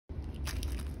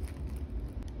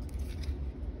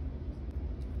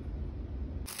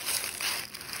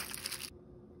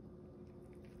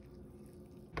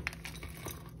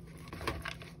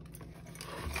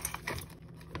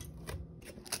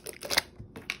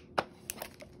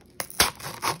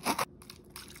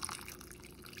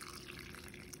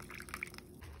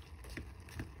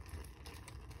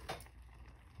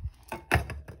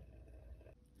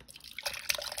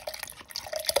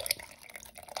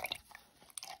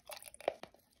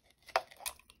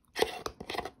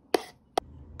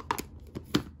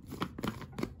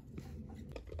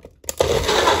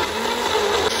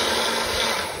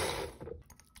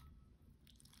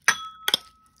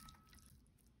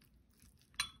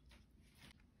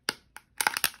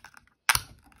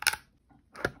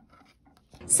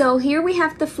So here we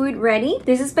have the food ready.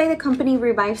 This is by the company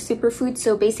Revive Superfoods.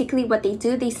 So basically what they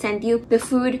do, they send you the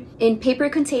food in paper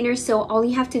containers. So all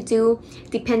you have to do,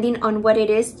 depending on what it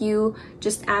is, you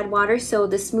just add water. So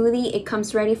the smoothie, it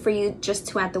comes ready for you just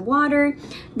to add the water.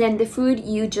 Then the food,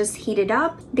 you just heat it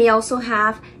up. They also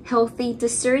have healthy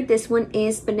dessert. This one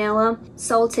is vanilla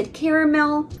salted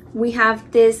caramel. We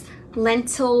have this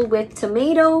lentil with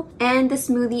tomato, and the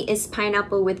smoothie is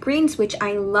pineapple with greens, which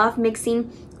I love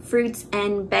mixing fruits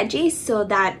and veggies so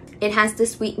that it has the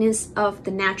sweetness of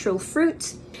the natural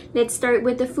fruits. Let's start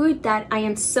with the food that I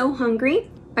am so hungry.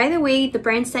 By the way, the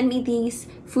brand sent me these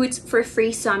foods for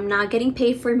free, so I'm not getting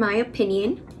paid for my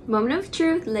opinion. Moment of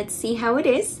truth, let's see how it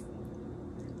is.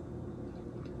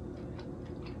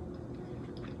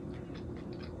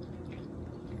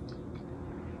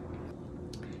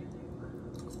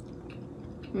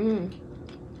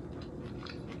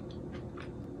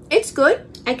 It's good.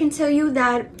 I can tell you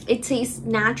that it tastes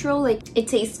natural, like it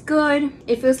tastes good.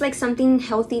 It feels like something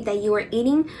healthy that you are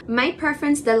eating. My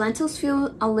preference, the lentils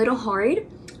feel a little hard.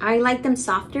 I like them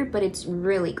softer, but it's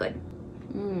really good.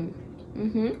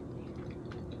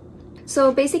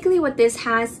 So basically what this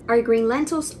has are green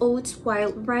lentils, oats,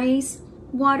 wild rice,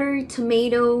 water,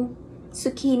 tomato,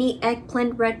 zucchini,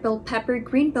 eggplant, red bell pepper,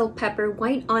 green bell pepper,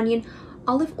 white onion,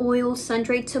 olive oil,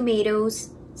 sun-dried tomatoes,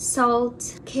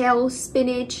 salt, kale,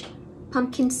 spinach,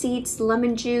 pumpkin seeds,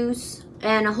 lemon juice,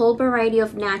 and a whole variety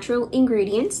of natural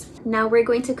ingredients. Now we're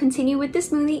going to continue with the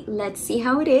smoothie. Let's see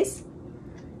how it is.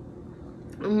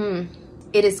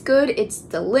 It is good, it's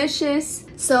delicious.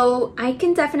 So I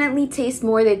can definitely taste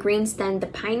more the greens than the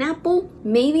pineapple.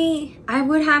 Maybe I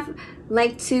would have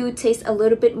liked to taste a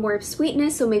little bit more of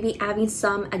sweetness, so maybe adding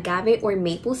some agave or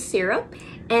maple syrup.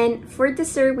 And for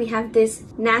dessert, we have this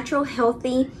natural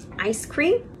healthy ice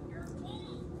cream.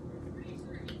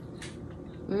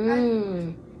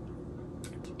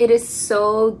 It is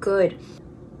so good.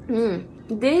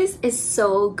 This is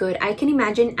so good. I can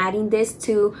imagine adding this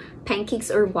to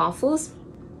pancakes or waffles.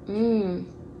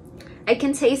 I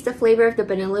can taste the flavor of the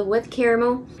vanilla with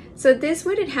caramel. So this,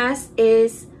 what it has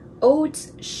is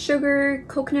oats, sugar,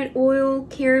 coconut oil,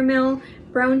 caramel,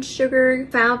 brown sugar,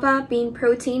 fava bean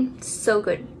protein. So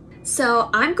good. So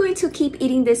I'm going to keep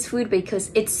eating this food because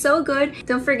it's so good.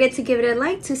 Don't forget to give it a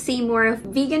like to see more of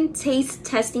vegan taste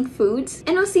testing foods,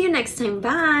 and I'll see you next time.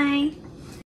 Bye.